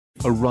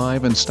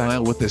Arrive in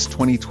style with this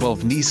 2012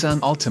 Nissan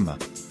Altima.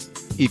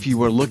 If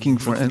you are looking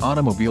for an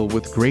automobile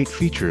with great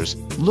features,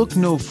 look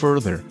no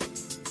further.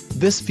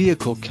 This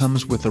vehicle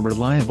comes with a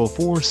reliable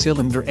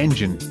 4-cylinder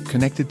engine,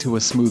 connected to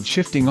a smooth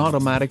shifting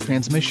automatic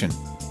transmission.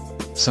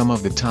 Some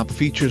of the top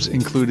features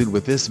included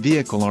with this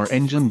vehicle are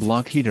engine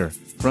block heater,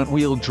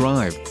 front-wheel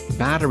drive,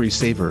 battery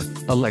saver,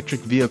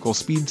 electric vehicle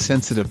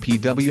speed-sensitive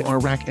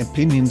PWR rack and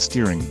pinion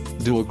steering,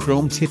 dual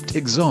chrome-tipped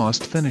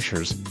exhaust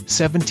finishers,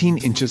 17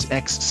 inches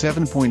x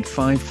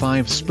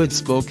 7.55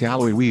 split-spoke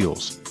alloy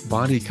wheels,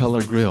 body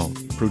color grille,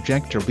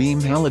 projector beam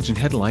halogen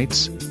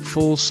headlights,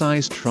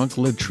 full-size trunk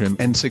lid trim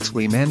and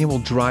 6-way manual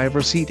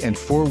driver seat and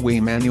 4-way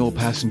manual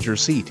passenger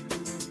seat.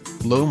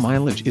 Low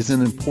mileage is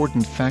an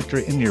important factor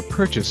in your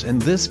purchase, and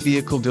this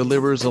vehicle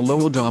delivers a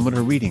low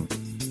odometer reading.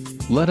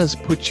 Let us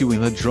put you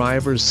in the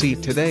driver's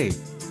seat today.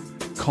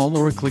 Call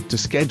or click to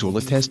schedule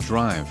a test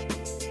drive.